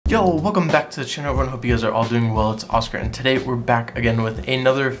Yo, welcome back to the channel everyone. Hope you guys are all doing well. It's Oscar and today we're back again with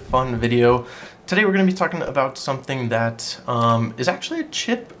another fun video. Today we're going to be talking about something that is actually a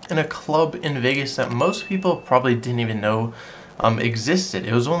chip in a club in Vegas that most people probably didn't even know existed.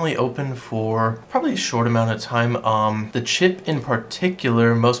 It was only open for probably a short amount of time. The chip in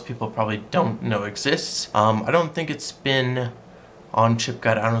particular, most people probably don't know exists. I don't think it's been on Chip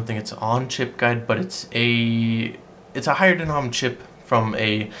Guide. I don't think it's on Chip Guide, but it's a higher denom chip from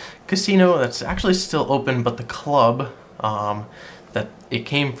a casino that's actually still open, but the club that it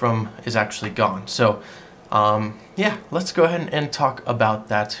came from is actually gone. So yeah, let's go ahead and talk about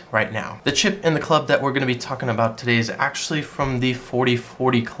that right now. The chip in the club that we're going to be talking about today is actually from the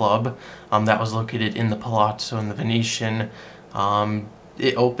 4040 Club that was located in the Palazzo in the Venetian.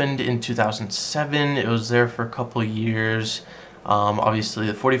 It opened in 2007. It was there for a couple years. Obviously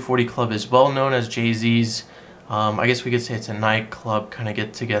the 4040 Club is well known as Jay-Z's. I guess we could say it's a nightclub kind of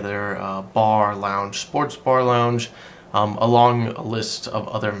get-together, bar, lounge, sports bar lounge, along a list of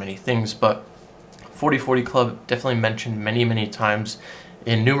other many things. But 4040 Club definitely mentioned many times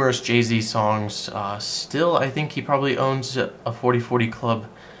in numerous Jay-Z songs. Still, I think he probably owns a 4040 Club.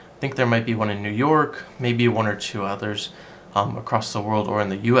 I think there might be one in New York, maybe one or two others across the world or in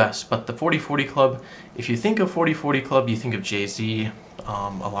the US. But the 4040 Club, if you think of 4040 Club, you think of Jay-Z,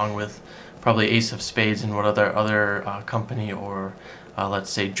 along with probably Ace of Spades and what other company or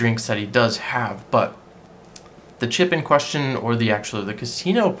let's say drinks that he does have. But the chip in question, or the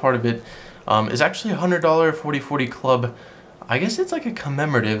casino part of it, is actually a $100 4040 Club. I guess it's like a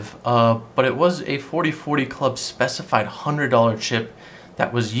commemorative, but it was a 4040 Club specified $100 chip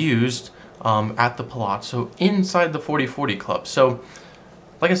that was used at the Palazzo inside the 4040 Club. So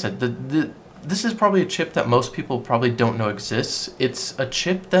like I said, this is probably a chip that most people probably don't know exists. It's a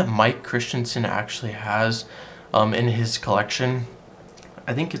chip that Mike Christensen actually has in his collection.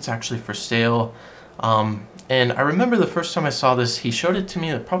 I think it's actually for sale. And I remember the first time I saw this, he showed it to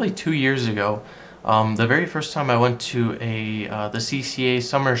me probably 2 years ago. The very first time I went to the CCA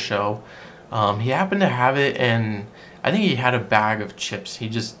summer show, he happened to have it, and I think he had a bag of chips. He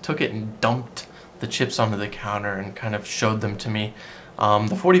just took it and dumped the chips onto the counter and kind of showed them to me.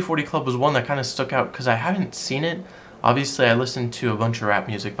 The 4040 Club was one that kind of stuck out because I haven't seen it. Obviously, I listened to a bunch of rap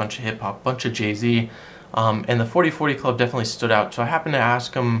music, bunch of hip-hop, bunch of Jay-Z, and the 4040 Club definitely stood out. So I happened to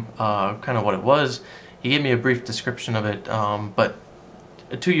ask him kind of what it was. He gave me a brief description of it, but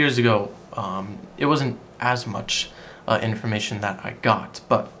 2 years ago, it wasn't as much information that I got.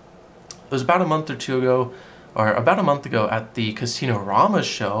 But it was about a month ago at the Casinorama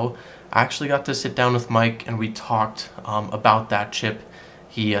show. I actually got to sit down with Mike and we talked about that chip.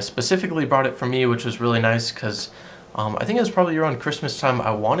 He specifically brought it for me, which was really nice because I think it was probably around Christmas time.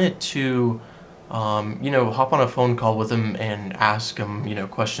 I wanted to, hop on a phone call with him and ask him,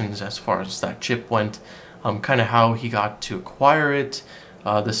 questions as far as that chip went, kind of how he got to acquire it,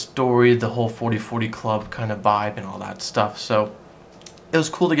 the story, the whole 4040 Club kind of vibe and all that stuff. So it was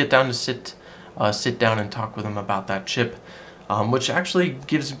cool to get down to sit down and talk with him about that chip, which actually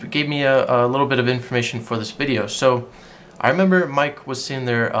gave me a little bit of information for this video. So I remember Mike was sitting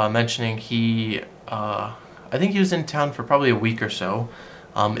there mentioning I think he was in town for probably a week or so.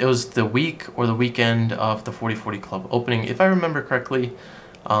 It was the week or the weekend of the 4040 Club opening, if I remember correctly.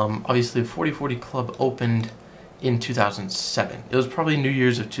 Obviously the 4040 Club opened in 2007. It was probably New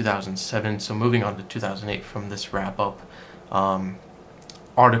Year's of 2007, so moving on to 2008 from this wrap-up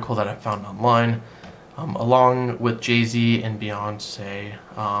article that I found online. Along with Jay-Z and Beyonce,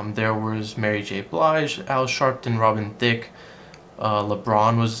 there was Mary J. Blige, Al Sharpton, Robin Thicke,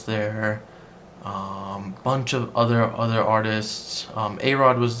 LeBron was there, bunch of other artists,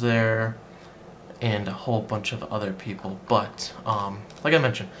 A-Rod was there, and a whole bunch of other people. But like I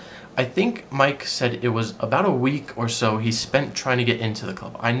mentioned, I think Mike said it was about a week or so he spent trying to get into the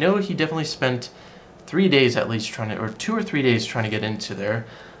club. I know he definitely spent 3 days at least trying to, or 2 or 3 days trying to get into there.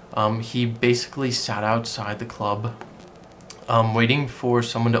 He basically sat outside the club waiting for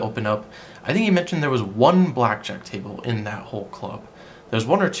someone to open up. I think he mentioned there was one blackjack table in that whole club. There's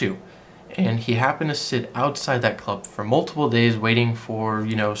one or two. And he happened to sit outside that club for multiple days waiting for,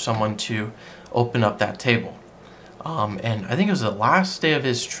 someone to open up that table. And I think it was the last day of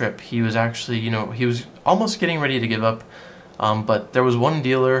his trip. He was actually, he was almost getting ready to give up. But there was one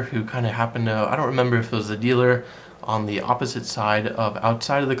dealer who kind of happened to, I don't remember if it was the dealer on the opposite side of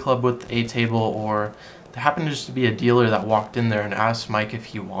outside of the club with a table, or there happened just to be a dealer that walked in there and asked Mike if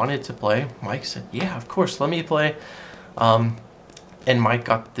he wanted to play. Mike said, yeah, of course, let me play. And Mike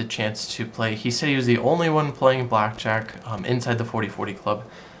got the chance to play. He said he was the only one playing blackjack inside the 4040 Club.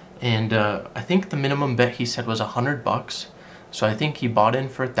 And I think the minimum bet he said was $100. So I think he bought in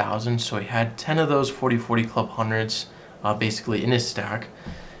for 1,000, so he had 10 of those 40/40 Club 100s basically in his stack.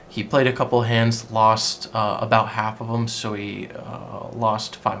 He played a couple hands, lost about half of them, so he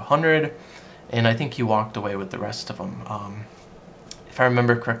lost 500, and I think he walked away with the rest of them. If I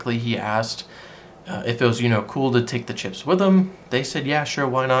remember correctly, he asked if it was, cool to take the chips with him. They said, yeah, sure,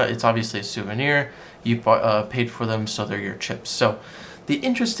 why not? It's obviously a souvenir. You paid for them, so they're your chips. So the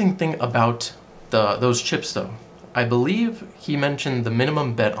interesting thing about those chips, though, I believe he mentioned the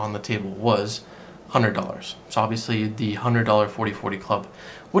minimum bet on the table was $100. So obviously the $100 40/40 Club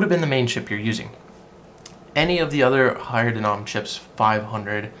would have been the main chip you're using. Any of the other higher denom chips,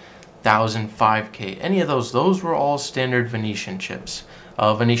 500, 1,000, 5K, any of those were all standard Venetian chips,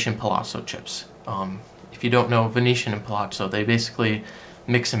 Venetian Palazzo chips. If you don't know, Venetian and Palazzo, they basically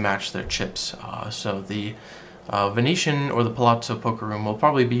mix and match their chips. So the Venetian or the Palazzo Poker Room will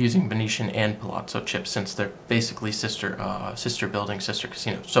probably be using Venetian and Palazzo chips since they're basically sister buildings, sister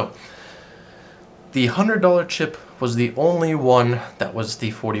casinos. So the $100 chip was the only one that was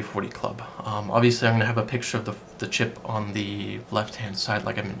the 40/40 Club. Obviously, I'm going to have a picture of the chip on the left-hand side,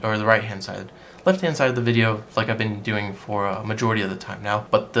 or the right-hand side. Left-hand side of the video, like I've been doing for a majority of the time now.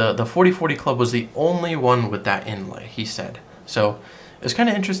 But the 40/40 Club was the only one with that inlay, he said. So it was kind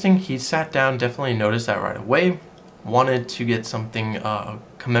of interesting. He sat down, definitely noticed that right away. Wanted to get something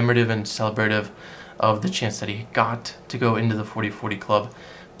commemorative and celebrative of the chance that he got to go into the 40/40 Club,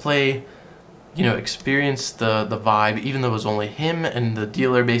 play, experience the vibe, even though it was only him and the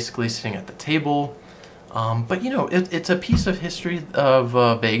dealer basically sitting at the table. But it's a piece of history of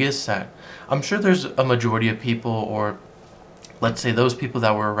Vegas that I'm sure there's a majority of people, or let's say those people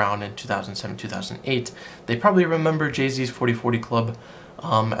that were around in 2007, 2008, they probably remember Jay-Z's 40/40 Club.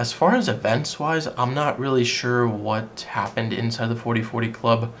 As far as events wise, I'm not really sure what happened inside the 40/40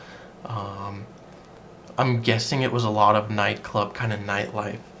 Club. I'm guessing it was a lot of nightclub kind of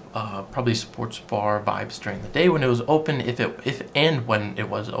nightlife. Probably sports bar vibes during the day when it was open, if and when it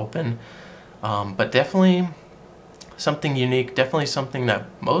was open. But definitely something unique, definitely something that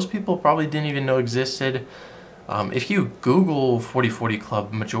most people probably didn't even know existed. If you Google 40/40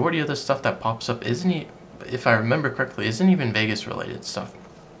 Club, majority of the stuff that pops up if I remember correctly, isn't even Vegas related stuff.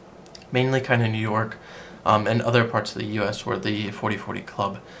 Mainly kind of New York and other parts of the US where the 40/40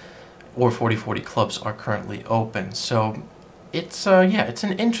 Club or 40/40 clubs are currently open. So it's it's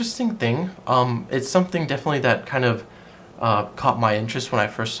an interesting thing. It's something definitely that kind of caught my interest when I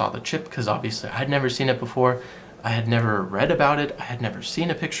first saw the chip, because obviously I had never seen it before. I had never read about it. I had never seen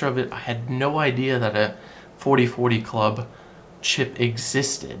a picture of it. I had no idea that a 40/40 Club chip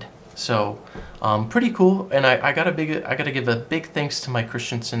existed. So pretty cool, and I gotta give a big thanks to Mike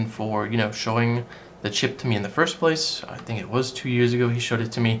Christensen for showing the chip to me in the first place. I think it was 2 years ago he showed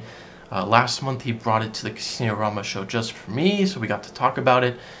it to me. Last month he brought it to the Casinorama show just for me, so we got to talk about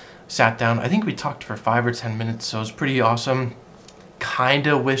it. Sat down, I think we talked for 5 or 10 minutes, so it was pretty awesome.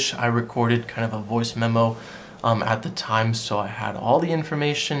 Kinda wish I recorded kind of a voice memo at the time, so I had all the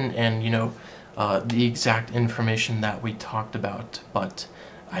information and the exact information that we talked about. But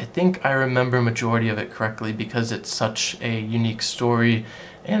I think I remember majority of it correctly because it's such a unique story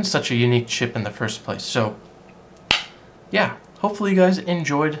and such a unique chip in the first place. So yeah, hopefully you guys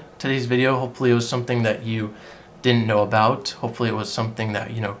enjoyed today's video. Hopefully it was something that you didn't know about. Hopefully it was something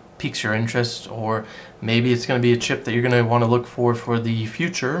that piques your interest, or maybe it's going to be a chip that you're going to want to look for the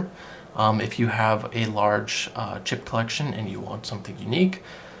future if you have a large chip collection and you want something unique.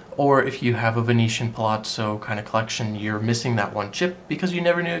 Or if you have a Venetian Palazzo kind of collection, you're missing that one chip because you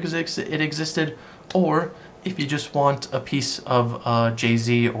never knew it existed. Or if you just want a piece of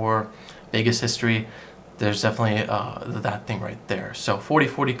Jay-Z or Vegas history, there's definitely that thing right there. So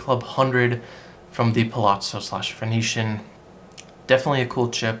 40/40 Club 100 from the Palazzo/Venetian. Definitely a cool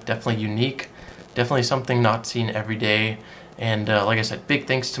chip, definitely unique, definitely something not seen every day. And like I said, big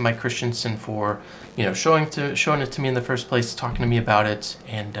thanks to Mike Christensen for showing it to me in the first place, talking to me about it,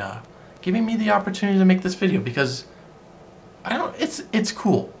 and giving me the opportunity to make this video, because it's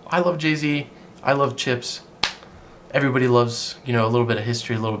cool. I love Jay-Z, I love chips. Everybody loves a little bit of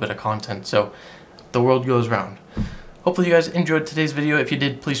history, a little bit of content. So the world goes round. Hopefully you guys enjoyed today's video. If you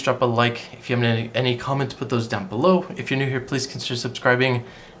did, please drop a like. If you have any comments, put those down below. If you're new here, please consider subscribing,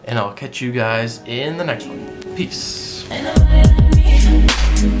 and I'll catch you guys in the next one. Peace.